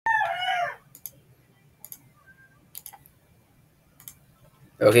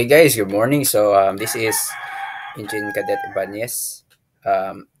Okay, guys. Good morning. This is Engine Cadet IBAñEZ.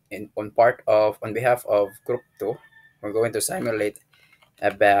 On behalf of Group Two, we're going to simulate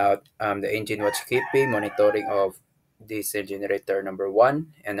about the engine watch keeping, monitoring of diesel generator number one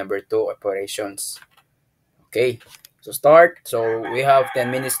and number two operations. Okay, so start. So we have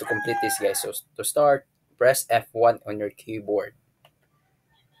 10 minutes to complete this, guys. So to start, press F1 on your keyboard.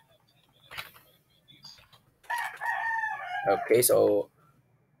 Okay, so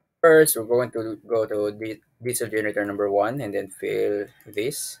first we're going to go to the diesel generator number one and then fill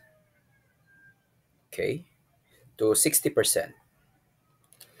this. Okay, to 60%.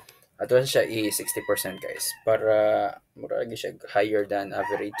 Ato siya 60% guys. Para mura lagi siya higher than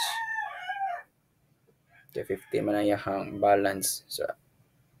average. Okay, 50 man na yung balance. So,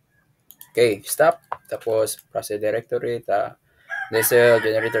 okay, stop. Tapos, process directory. Diesel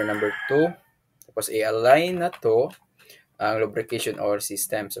generator number 2. Tapos, i-align na to ang lubrication oil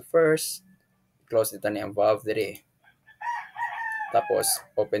system. So, first, close dito na yung valve diri. Tapos,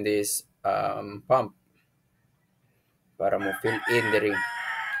 open this pump para mo fill in diri.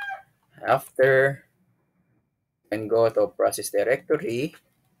 After, and go to process directory.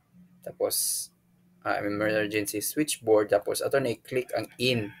 Tapos, emergency switchboard. Tapos, ato na i-click ang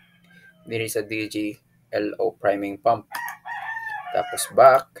in diri sa DGLO priming pump. Tapos,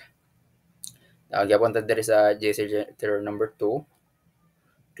 back. Nagyapon ta diri sa JC generator number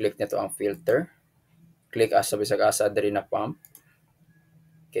 2. Click nito ang filter. Click asa bisag asa diri na pump.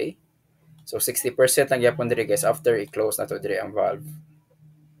 Okay? So, 60% lang yapon diri guys after i-close na to diri ang valve.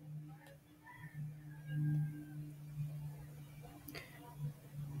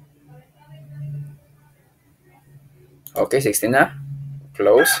 Okay, 60 na.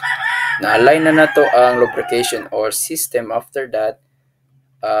 Close. Na-align na to ang lubrication or system. After that,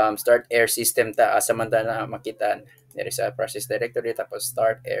 start air system ta. Asa man ta na makitaan. There is a process directory tapos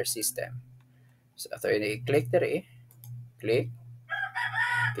start air system. So, ito yung i-click diri. Click.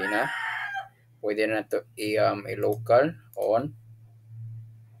 Okay na. Pwede na ito i-local on.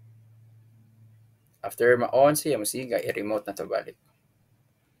 After ma-on siya, masiga, i-remote na to balik.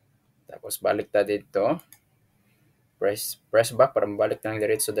 Tapos balik ta dito. Press back para mabalik na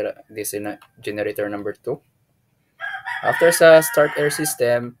diretso this na generator number 2. After sa start air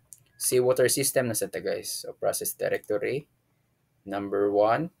system, seawater system na sa ta guys. So process directory number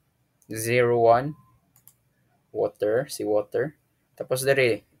 1, 01, water, seawater. Tapos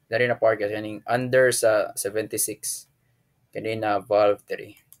dari na part kasi yung under sa 76. Kanina valve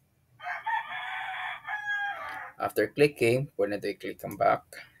dari. After clicking, pwede na ito i-click ang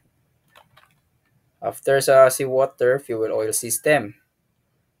back. After sa seawater, fuel oil system.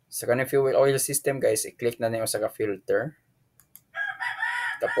 Sa kanang fuel oil system guys, i-click na niyo sa ka-filter.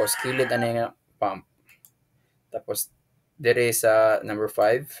 Tapos kilid na niyo pump. Tapos dire sa number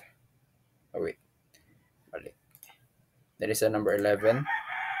 5. Oh wait. Balik. Dire sa number 11.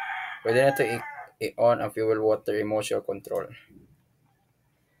 Pwede na ito i-on ang fuel water emotional control.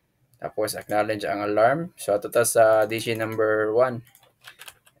 Tapos acknowledge ang alarm. So ato ta sa DC number 1.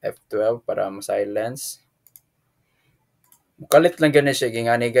 F12 para ma-silence. Mukalit lang ganun siya.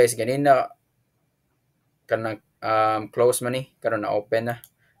 Gingani guys. Ganina kanang close man ni. Karon na open na.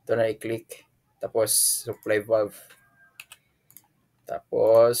 Ito na i-click. Tapos supply valve.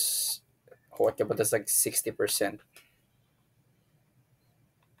 Tapos huwag ka pa sa 60%.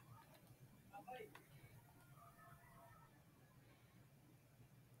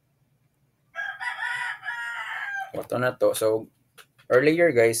 Ito na to. So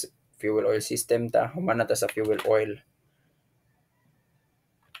earlier guys, fuel oil system ta. Humana ta sa fuel oil.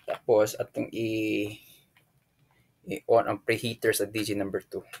 Tapos atong i-on ang preheater sa DG number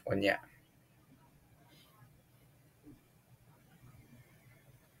 2. On niya.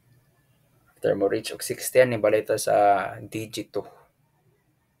 After mo reach og 60 ni balita sa DG2.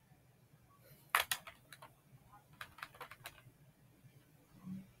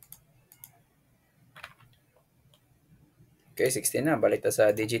 Okay, 16 na. Balik ta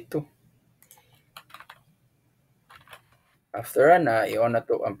sa digit 2. After na, i-on na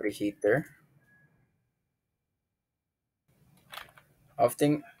to ang preheater.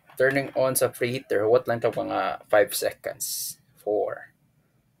 After turning on sa preheater, what lang to mga 5 seconds. 4,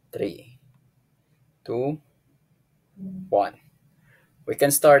 3, 2, 1. We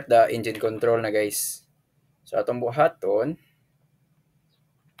can start the engine control na guys. So atong buhaton,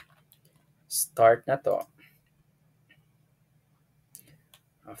 start na to.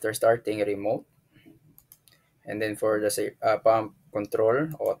 After starting, remote. And then for the pump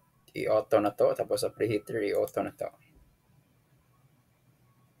control, i-auto na to. Tapos sa preheater, i-auto na to.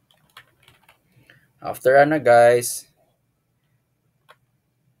 After na guys,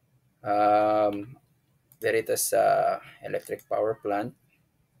 Um, Dito sa electric power plant.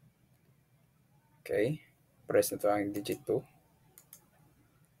 Okay. Press na to ang digit 2.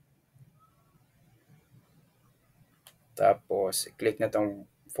 Tapos, click na tong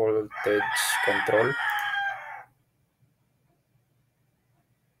voltage control.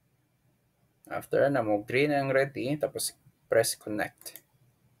 After na mo, green ang ready. Tapos, press connect.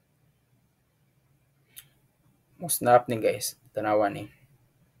 Mo snap ni guys. Tanawan ni.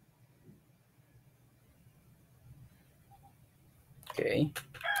 Okay.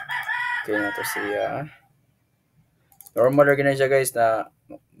 Okay na to siya. Normal lagi na siya guys na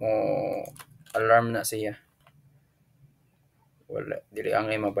mo alarm na siya. Wala. Dili ang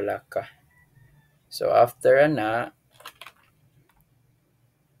mabalaka. So, after na,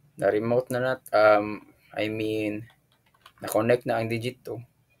 na-remote na nat, na-connect na ang digit 2.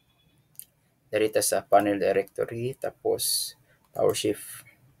 Dito sa panel directory. Tapos, power shift.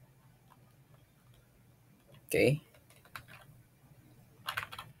 Okay.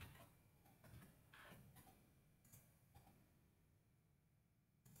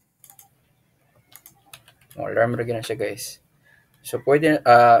 Alarm ra na siya guys. So pwede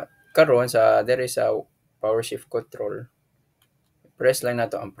karon sa there is a power shift control. Press lang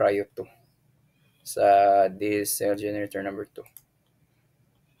nato ang prior to sa this cell generator number 2.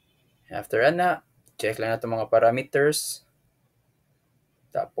 After ana, check lang nato mga parameters.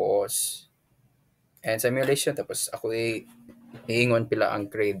 Tapos and simulation tapos ako iingon pila ang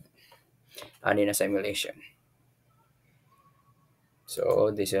grade ani na simulation.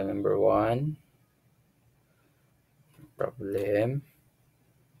 So this is number 1 problem.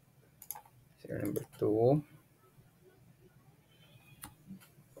 Serial number 2.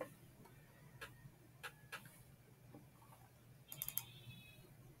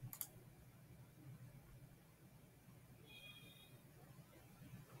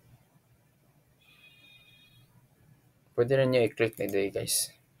 Pwede rin nyo i-click na ito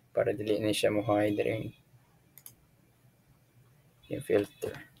guys. Para dili na siya mo hide rin yung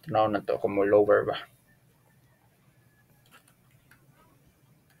filter. Tanaw na to kung mo lower ba.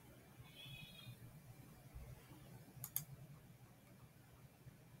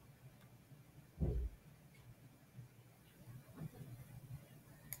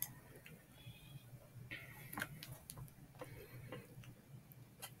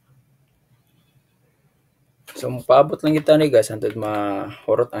 So, paabot lang kita ni guys hantod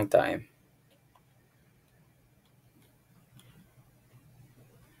mahurot ang time.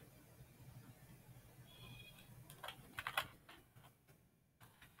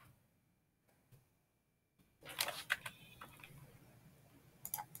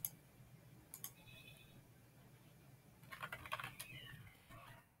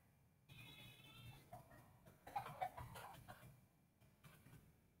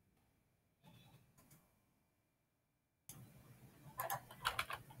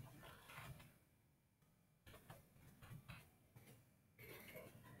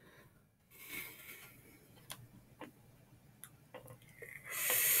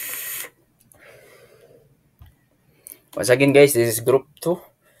 Once again guys, this is group 2.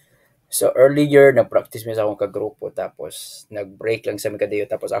 So earlier nag-practice mi sa akong kagrupo tapos nag-break lang sa mi kadayo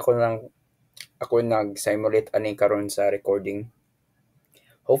tapos ako nag-simulate ani karon sa recording.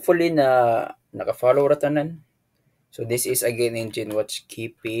 Hopefully na naka-follow ra tanan. So this is again engine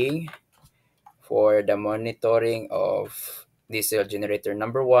watchkeeping for the monitoring of diesel generator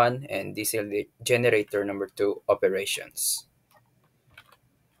number 1 and diesel generator number 2 operations.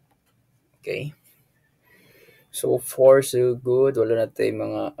 Okay. So far so good. Wala na tayong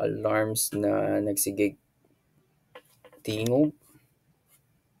mga alarms na nagsigig tingog.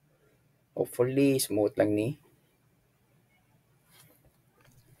 Hopefully smooth lang ni.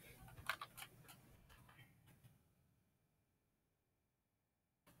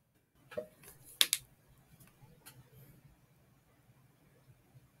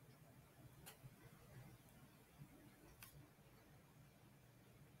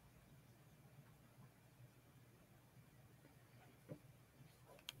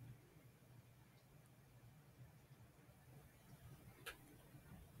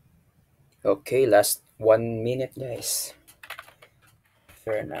 Okay, last 1 minute guys.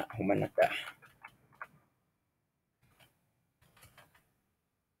 Fair na, human na ka.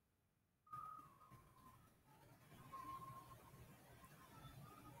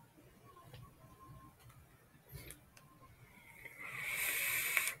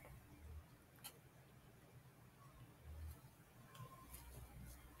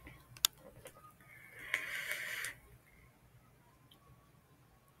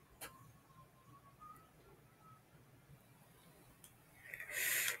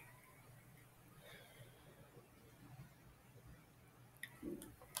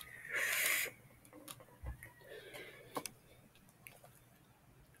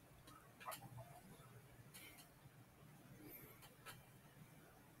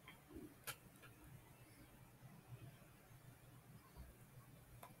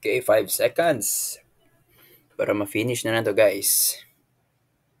 Okay, 5 seconds para ma-finish na to guys.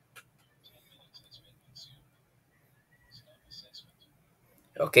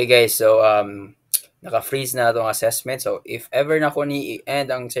 Okay guys, so naka-freeze na itong assessment. So if ever na ko ni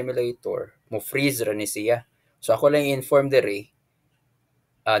i-end ang simulator, mo freeze ra ni siya. So ako lang i-inform diri,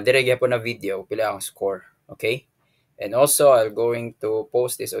 dire gyapon na video pila ang score. Okay? And also, I'm going to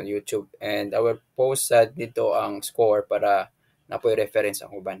post this on YouTube and I will post dito ang score para napoy reference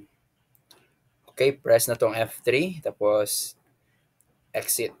ang uban. Okay, press na tong F3 tapos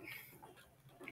exit.